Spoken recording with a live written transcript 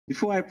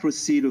Before I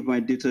proceed with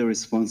my detailed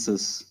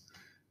responses,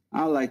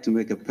 I'd like to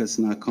make a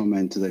personal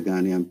comment to the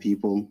Ghanaian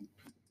people.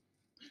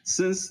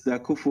 Since the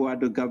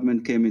Ofori-Atta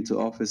government came into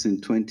office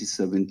in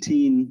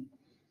 2017,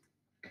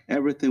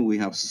 everything we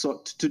have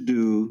sought to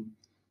do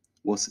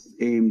was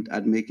aimed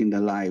at making the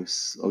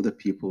lives of the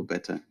people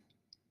better.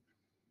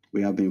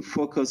 We have been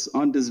focused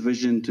on this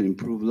vision to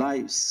improve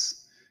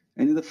lives,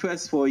 and in the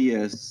first 4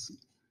 years,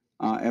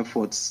 our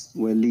efforts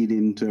were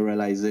leading to a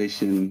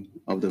realization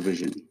of the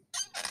vision.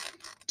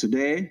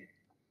 Today,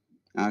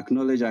 I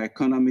acknowledge our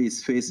economy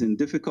is facing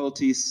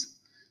difficulties,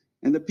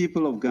 and the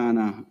people of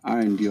Ghana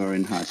are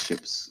enduring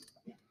hardships.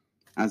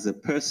 As a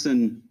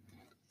person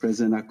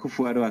President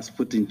Akufo-Addo has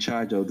put in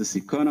charge of this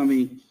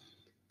economy,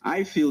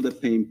 I feel the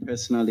pain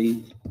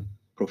personally,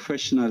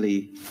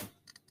 professionally,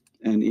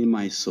 and in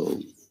my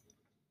soul.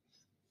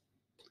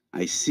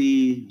 I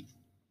see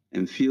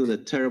and feel the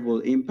terrible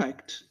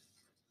impact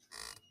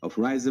of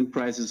rising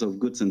prices of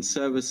goods and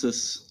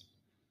services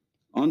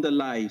on the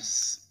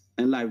lives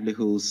and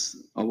livelihoods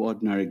of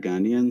ordinary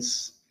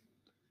Ghanaians.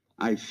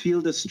 I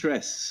feel the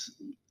stress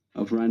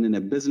of running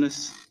a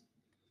business,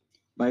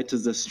 but it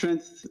is the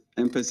strength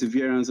and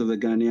perseverance of the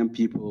Ghanaian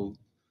people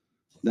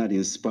that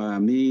inspire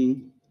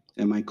me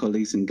and my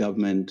colleagues in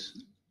government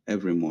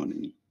every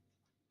morning.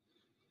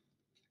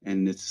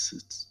 And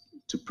it's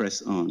to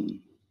press on.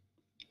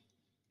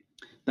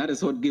 That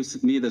is what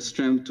gives me the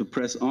strength to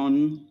press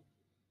on,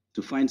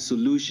 to find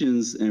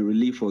solutions and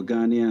relief for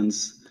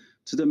Ghanaians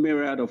to the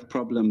myriad of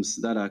problems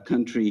that our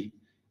country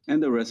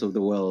and the rest of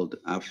the world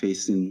are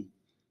facing,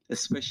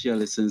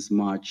 especially since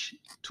March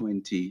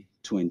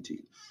 2020.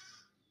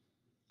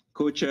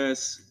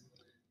 Co-chairs,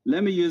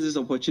 let me use this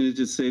opportunity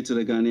to say to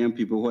the Ghanaian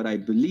people what I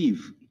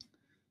believe,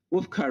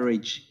 with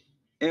courage,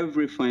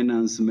 every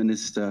finance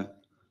minister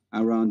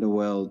around the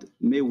world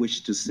may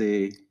wish to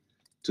say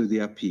to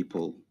their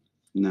people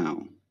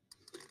now.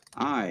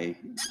 I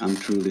am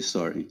truly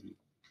sorry.